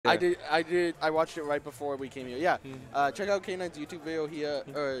I watched it right before we came here. Yeah. Check out K9's YouTube video.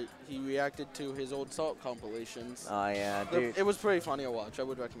 He reacted to his old Salt compilations. Oh, yeah, dude. It was pretty funny to watch. I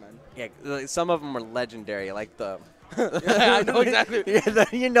would recommend. Yeah, like, some of them are legendary, like the... Yeah, I know exactly.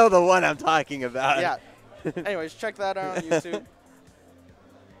 You know the one I'm talking about. Yeah. Anyways, check that out on YouTube.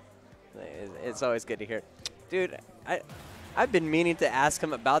 It's always good to hear. Dude, I've been meaning to ask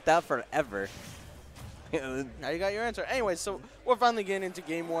him about that forever. Now you got your answer. Anyway, so we're finally getting into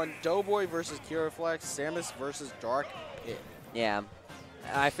game one. Doeboy versus Kiraflax, Samus versus Dark Pit. Yeah.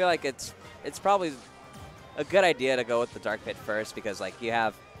 I feel like it's probably a good idea to go with the Dark Pit first because, like, you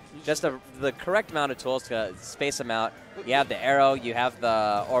have just the correct amount of tools to space them out. You have the arrow, you have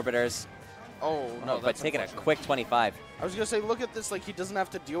the orbiters. Oh, no, but taking a quick 25. I was going to say, look at this. Like, he doesn't have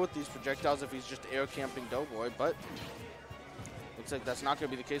to deal with these projectiles if he's just air camping Doeboy, but looks like that's not going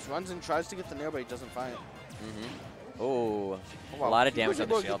to be the case. Runs and tries to get the nair, but he doesn't find it. Oh, wow. A lot of damage on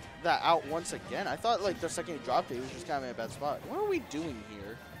the shield. Get that out once again. I thought, like, the second he dropped it, he was just kind of in a bad spot. What are we doing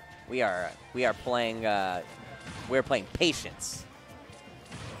here? We are playing, we're playing patience.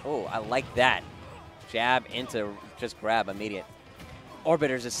 Oh, I like that. Jab into just grab immediate.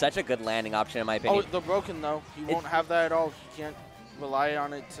 Orbiters is such a good landing option in my opinion. Oh, they're broken though. He won't have that at all. He can't rely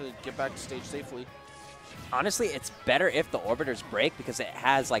on it to get back to stage safely. Honestly, it's better if the orbiters break because it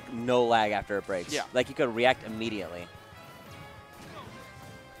has like no lag after it breaks. Yeah. Like you could react immediately.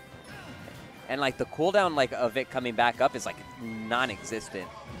 And like the cooldown like of it coming back up is like non-existent.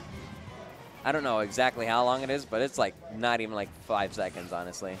 I don't know exactly how long it is, but it's like not even like 5 seconds,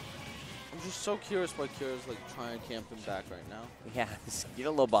 honestly. I'm just so curious why Kira's like trying to camp him back right now. Yeah, get a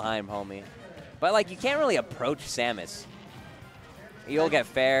little behind, homie. But like you can't really approach Samus. You'll get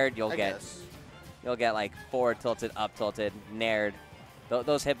fared, you'll get like forward tilted, up tilted, nared.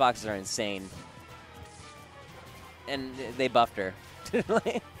 Those hitboxes are insane. And they buffed her.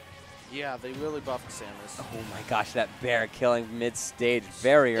 Yeah, they really buffed Samus. Oh my gosh, that bear killing mid-stage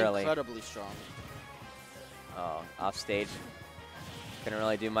very early. Incredibly strong. Oh, off stage. Couldn't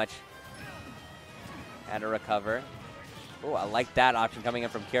really do much. Had to recover. Oh, I like that option coming in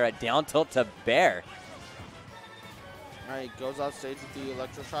from Kira. Down tilt to bear. All right, goes off stage with the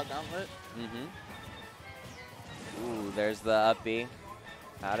electroshock gauntlet. Ooh, there's the up B.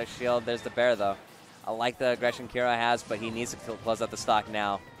 Out of shield. There's the bear, though. I like the aggression Kira has, but he needs to close out the stock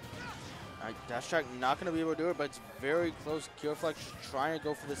now. All right, dash track not going to be able to do it, but it's very close. Kiraflax trying to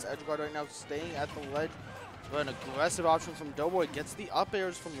go for this edge guard right now, staying at the ledge. But an aggressive option from Doeboy gets the up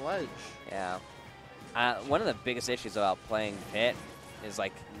airs from ledge. Yeah. One of the biggest issues about playing Pit is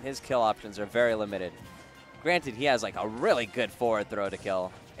like his kill options are very limited. Granted, he has like a really good forward throw to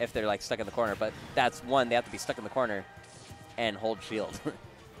kill if they're like stuck in the corner, but that's one, they have to be stuck in the corner and hold shield.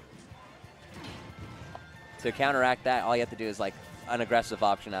 To counteract that, all you have to do is like an aggressive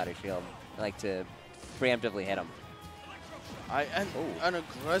option out of shield, like to preemptively hit him. An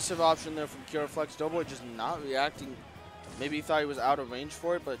aggressive option there from Kiraflax. Doeboy just not reacting. Maybe he thought he was out of range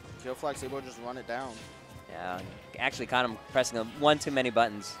for it, but Kiraflax able to just run it down. Yeah, actually caught him pressing one too many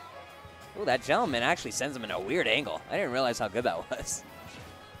buttons. Ooh, that gentleman actually sends him in a weird angle. I didn't realize how good that was.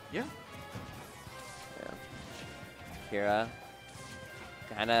 Yeah. Kira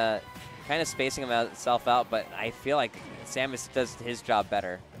kind of spacing himself out, but I feel like Samus does his job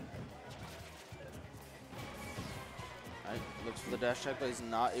better. Looks for the dash check, but he's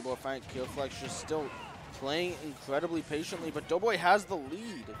not able to find it. Kiraflax just still playing incredibly patiently, but Doeboy has the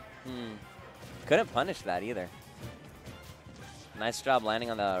lead. Couldn't punish that either. Nice job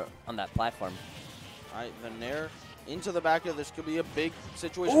landing on that platform. All right, the nair into the back of this could be a big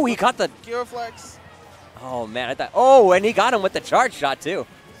situation. Oh, he caught the Kiraflax. Oh man, I thought. Oh, and he got him with the charge shot too.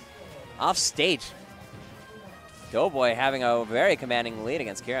 Off stage. Doeboy having a very commanding lead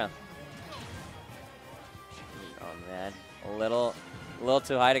against Kira. Oh man, a little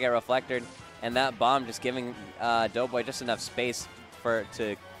too high to get reflected, and that bomb just giving Doeboy just enough space for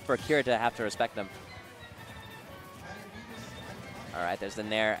Kira to have to respect them. All right, there's the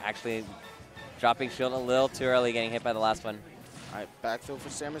nair. Actually, dropping shield a little too early, getting hit by the last one. All right, backfill for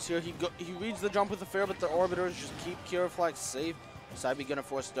Samus here. He reads the jump with the fair, but the orbiters just keep Kiraflax safe. Sabi gonna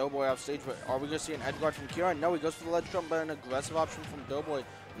force Doeboy off stage, but are we gonna see an edge guard from Kira? No, he goes for the ledge jump, but an aggressive option from Doeboy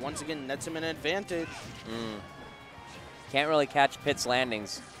once again nets him an advantage. Can't really catch Pit's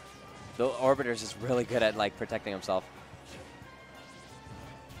landings. The orbiters is really good at like protecting himself.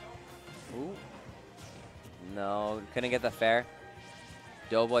 Ooh. No, couldn't get the fair.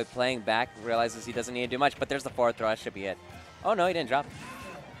 Doeboy playing back, realizes he doesn't need to do much, but there's the forward throw. That should be it. Oh no, he didn't drop.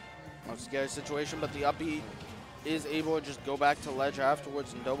 A scary situation, but the up B is able to just go back to ledge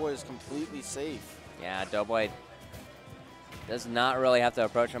afterwards, and Doeboy is completely safe. Yeah, Doeboy Does not really have to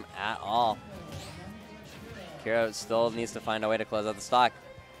approach him at all. Kira still needs to find a way to close out the stock.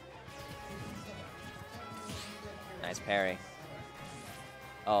 Nice parry.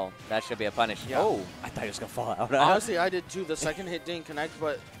 Oh, that should be a punish. Yeah. Oh, I thought he was going to fall out. Honestly, I did too. The second hit didn't connect,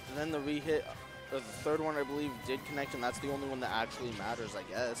 but then the re-hit, or the third one, I believe, did connect, and that's the only one that actually matters, I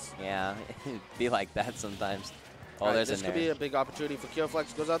guess. Yeah, it'd be like that sometimes. Oh, Right, there's this a could be a big opportunity for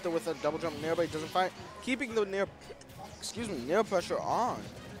Kiraflax. Goes out there with a double jump nair, but he doesn't find, keeping the nair, nair pressure on.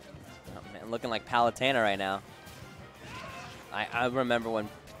 Oh, man, looking like Palutena right now. I remember when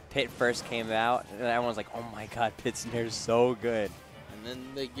Pit first came out, and everyone was like, oh my god, Pit's nair is so good. And then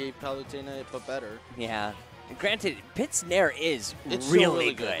they gave Palutena it, but better. Yeah. Granted, Pit's nair is It's really, still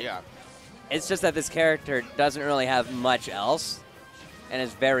really good. Yeah. It's just that this character doesn't really have much else, and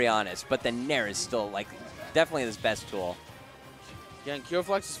is very honest. But the nair is still, like, definitely his best tool. Yeah, and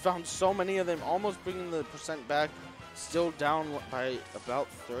Kiraflax has found so many of them, almost bringing the percent back, still down by about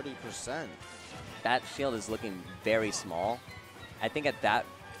 30%. That shield is looking very small. I think at that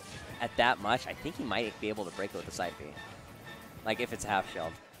much, I think he might be able to break it with the side B. Like, if it's half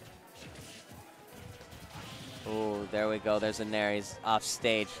shield. Oh, there we go. There's a nair. He's off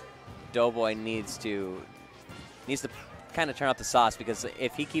stage. Doeboy needs to kind of turn up the sauce, because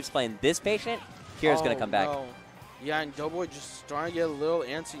if he keeps playing this patient, Kira's going to come back. No. Yeah, and Doeboy just starting to get a little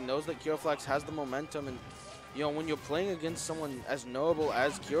antsy. Knows that Kiraflax has the momentum, and you know, when you're playing against someone as knowable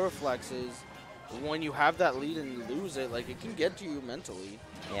as Kiraflax is, when you have that lead and you lose it, like, it can get to you mentally.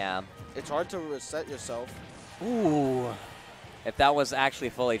 Yeah. It's hard to reset yourself. Ooh. If that was actually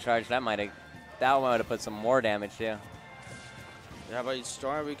fully charged, that might have put some more damage too. Yeah, but he's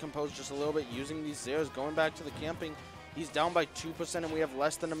starting to recompose just a little bit, using these zeros, going back to the camping. He's down by 2%, and we have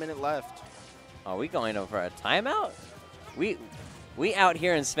less than a minute left. Are we going over a timeout? We out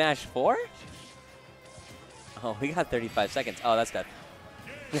here in Smash 4? Oh, we got 35 seconds. Oh, that's good.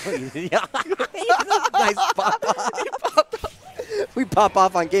 Yeah. Nice pop off. We pop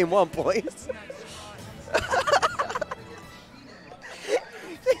off on game 1, boys.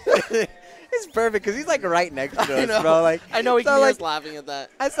 It's perfect because he's like right next to us, bro. Like, I know he so can like, just laughing at that.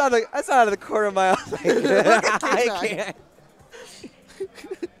 I saw out of the corner of my eye. Like, I can't.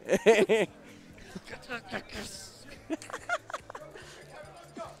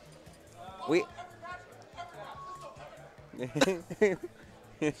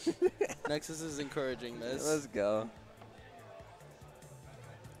 Nexus is encouraging this. Let's go.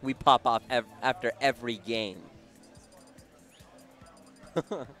 We pop off after every game.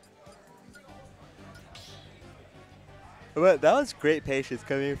 But that was great patience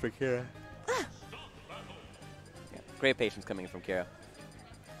coming in for Kira. Yeah, great patience coming in from Kira.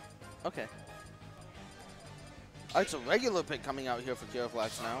 Okay. It's a regular pick coming out here for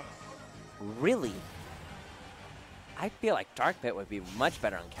Kiraflax now. Really? I feel like Dark Pit would be much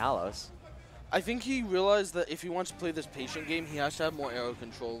better on Kalos. I think he realized that if he wants to play this patient game, he has to have more arrow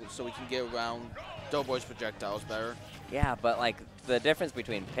control so he can get around Doughboy's projectiles better. Yeah, but like the difference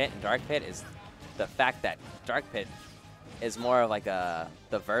between Pit and Dark Pit is the fact that Dark Pit is more of like the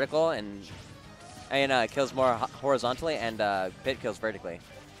vertical and kills more horizontally, and Pit kills vertically.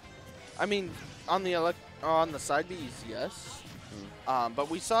 I mean, on the side Bs, yes. But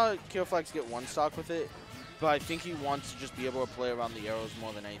we saw Kiraflax get one stock with it. But I think he wants to just be able to play around the arrows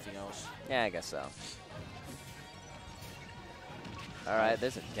more than anything else. Yeah, I guess so. All right,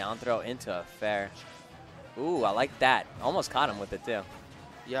 there's a down throw into a fair. Ooh, I like that. Almost caught him with it, too.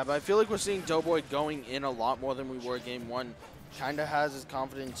 Yeah, but I feel like we're seeing Doeboy going in a lot more than we were game 1. Kind of has his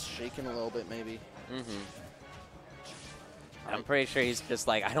confidence shaken a little bit, maybe. I'm pretty sure he's just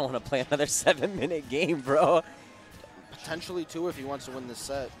like, I don't want to play another 7-minute game, bro. Potentially, too, if he wants to win this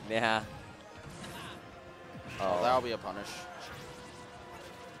set. Yeah. Oh, that'll be a punish.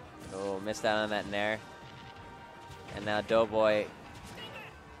 Oh, missed out on that nair. And now Doeboy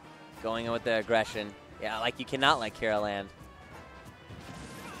going in with the aggression. Yeah, like you cannot let Kira land.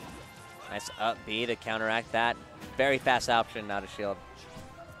 Nice up B to counteract that. Very fast option, not a shield.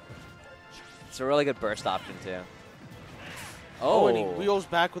 It's a really good burst option, too. Oh, and he wheels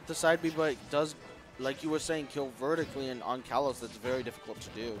back with the side B, but does, like you were saying, kill vertically, and on Kalos, that's very difficult to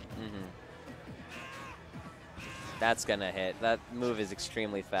do. That's going to hit. That move is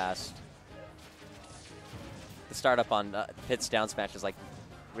extremely fast. The startup on Pit's down smash is like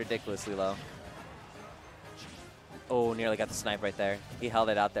ridiculously low. Oh, nearly got the snipe right there. He held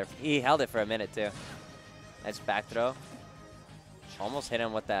it out there. He held it for a minute, too. Nice back throw. Almost hit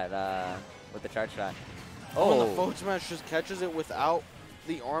him with that, with the charge shot. Oh, and the forward smash just catches it without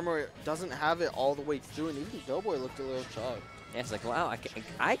the armor. It doesn't have it all the way through, and even Doeboy looked a little shocked. Yeah, it's like, wow,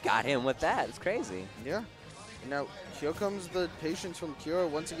 I got him with that. It's crazy. Yeah. Now, here comes the patience from Kira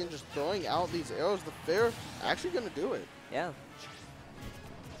once again, just throwing out these arrows. The fair actually going to do it. Yeah.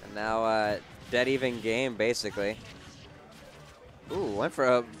 And now dead even game, basically. Ooh, went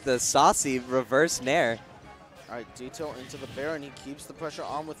for the saucy reverse nair. All right, detail into the fair, and he keeps the pressure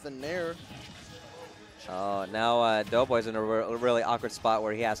on with the nair. Oh, now Doeboy's in a really awkward spot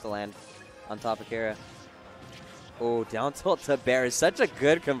where he has to land on top of Kira. Oh, down tilt to bear is such a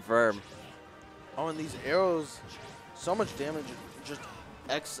good confirm. Oh, and these arrows, so much damage, just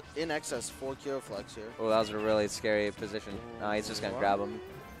in excess for Kiraflax here. Oh, that was a really scary position. No, he's just going to grab him.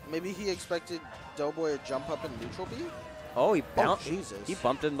 Maybe he expected Doeboy to jump up in neutral B? Oh, he bounced. Jesus. He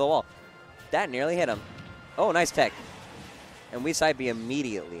bumped into the wall. That nearly hit him. Oh, nice tech. And we side B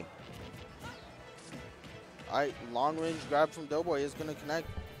immediately. All right, long range grab from Doeboy is going to connect.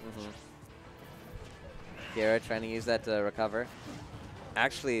 Kira trying to use that to recover.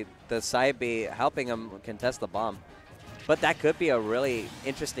 Actually, the side B helping him contest the bomb. But that could be a really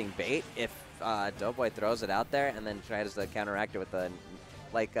interesting bait if Doeboy throws it out there and then tries to counteract it with a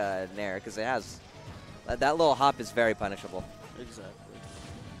nair, because it has that little hop is very punishable. Exactly.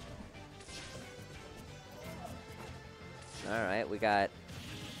 All right, we got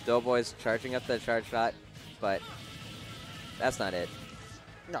Doeboy's charging up the charge shot, but that's not it.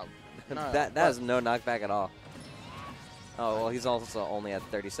 No. that has no knockback at all. Oh, well, he's also only at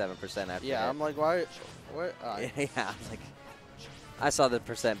 37% after Yeah, hit. I'm like, why? What? Yeah, like, I saw the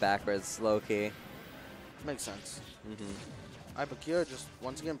percent backwards, low-key. Makes sense. Mm-hmm. All right, but Kira just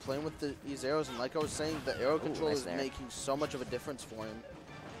once again playing with these arrows, and like I was saying, the arrow control nice is there. making so much of a difference for him.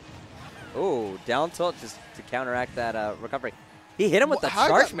 Ooh, down tilt just to counteract that recovery. He hit him with the How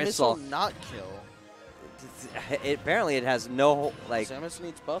charge did that missile. not kill? Apparently, it has no, like... Samus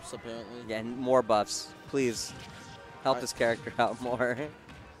needs buffs, apparently. Yeah, and more buffs. Please, help this character out more.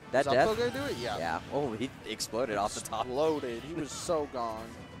 That Is death? Uppo gonna do it? Yeah. Yeah. Oh, he exploded off the top. Exploded. He was so gone.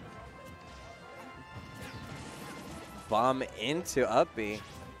 Bomb into up B.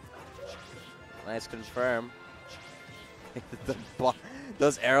 Nice confirm.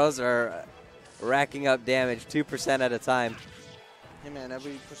 Those arrows are racking up damage 2% at a time. Hey man,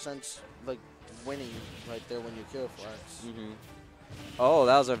 every percent's like winning right there when you kill Kiraflax. Oh,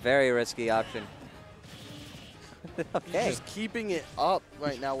 that was a very risky option. Okay. He's just keeping it up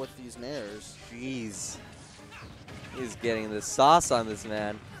right now with these nairs. Jeez. He's getting the sauce on this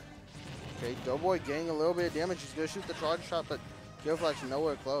man. Okay, Doeboy getting a little bit of damage. He's going to shoot the charge shot, but Kiraflax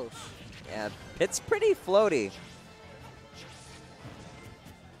nowhere close. Yeah, Pit's pretty floaty.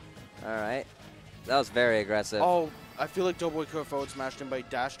 All right. That was very aggressive. Oh, I feel like Doeboy could have forward smashed him, but he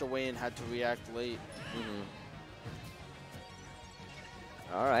dashed away and had to react late.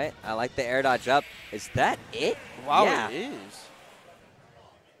 All right. I like the air dodge up. Is that it? Wow, yeah. it is.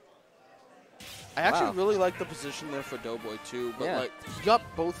 I actually really like the position there for Doeboy, too. But, like, he got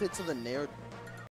both hits of the nair